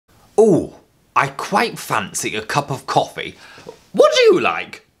Ooh, I quite fancy a cup of coffee. What do you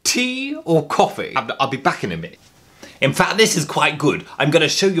like? Tea or coffee? I'll be back in a minute. In fact, this is quite good. I'm going to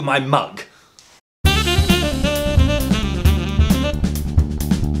show you my mug.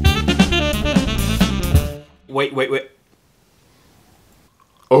 Wait.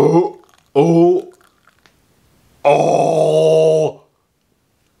 Oh,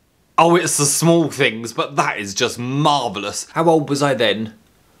 it's the small things, but that is just marvellous. How old was I then?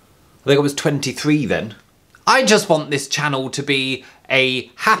 I think I was 23 then. I just want this channel to be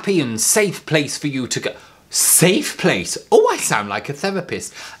a happy and safe place for you to go. Safe place? Oh, I sound like a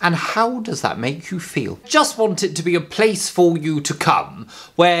therapist. And how does that make you feel? Just want it to be a place for you to come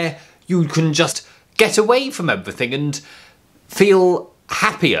where you can just get away from everything and feel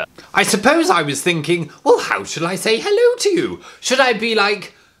happier. I suppose I was thinking, well, how should I say hello to you? Should I be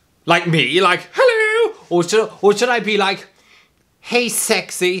like me, like, hello? Or should I be like, hey,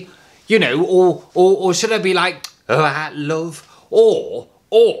 sexy? You know, or should I be like, oh, love?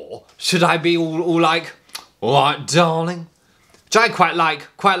 Or should I be all like, all right, darling? Which I quite like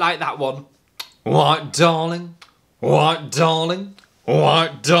that one. All right, darling? All right, darling? All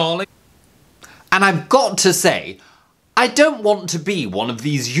right, darling? And I've got to say, I don't want to be one of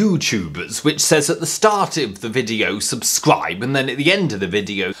these YouTubers which says at the start of the video, subscribe, and then at the end of the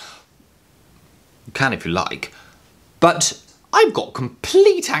video, you can if you like, but I've got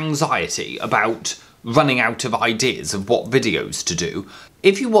complete anxiety about running out of ideas of what videos to do.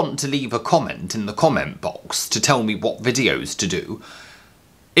 If you want to leave a comment in the comment box to tell me what videos to do,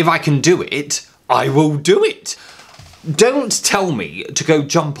 if I can do it, I will do it. Don't tell me to go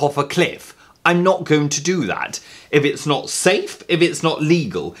jump off a cliff. I'm not going to do that. If it's not safe, if it's not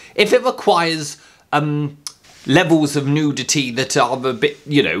legal, if it requires levels of nudity that are a bit,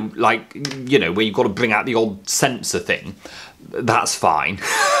 you know, like, you know, where you've got to bring out the old censor thing, that's fine.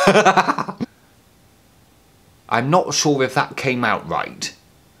 I'm not sure if that came out right.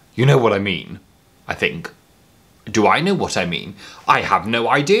 You know what I mean, I think. Do I know what I mean? I have no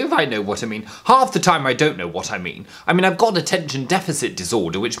idea if I know what I mean. Half the time I don't know what I mean. I mean, I've got attention deficit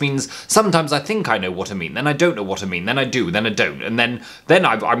disorder, which means sometimes I think I know what I mean, then I don't know what I mean, then I do, then I don't, and then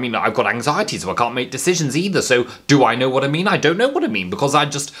I've got anxiety, so I can't make decisions either, so do I know what I mean? I don't know what I mean, because I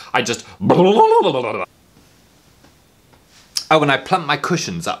just Oh, and I plumped my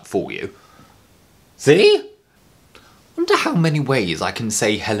cushions up for you. See? Wonder how many ways I can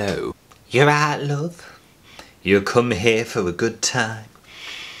say hello. You're right, love. You come here for a good time.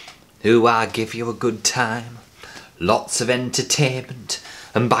 Ooh, I give you a good time. Lots of entertainment.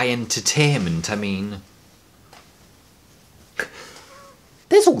 And by entertainment, I mean...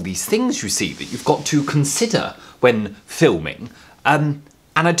 There's all these things, you see, that you've got to consider when filming. And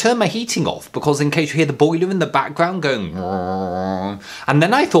I turn my heating off because in case you hear the boiler in the background going... And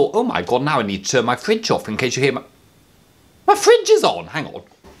then I thought, oh my god, now I need to turn my fridge off in case you hear my... My fridge is on! Hang on.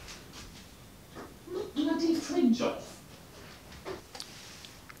 Bloody fridge off.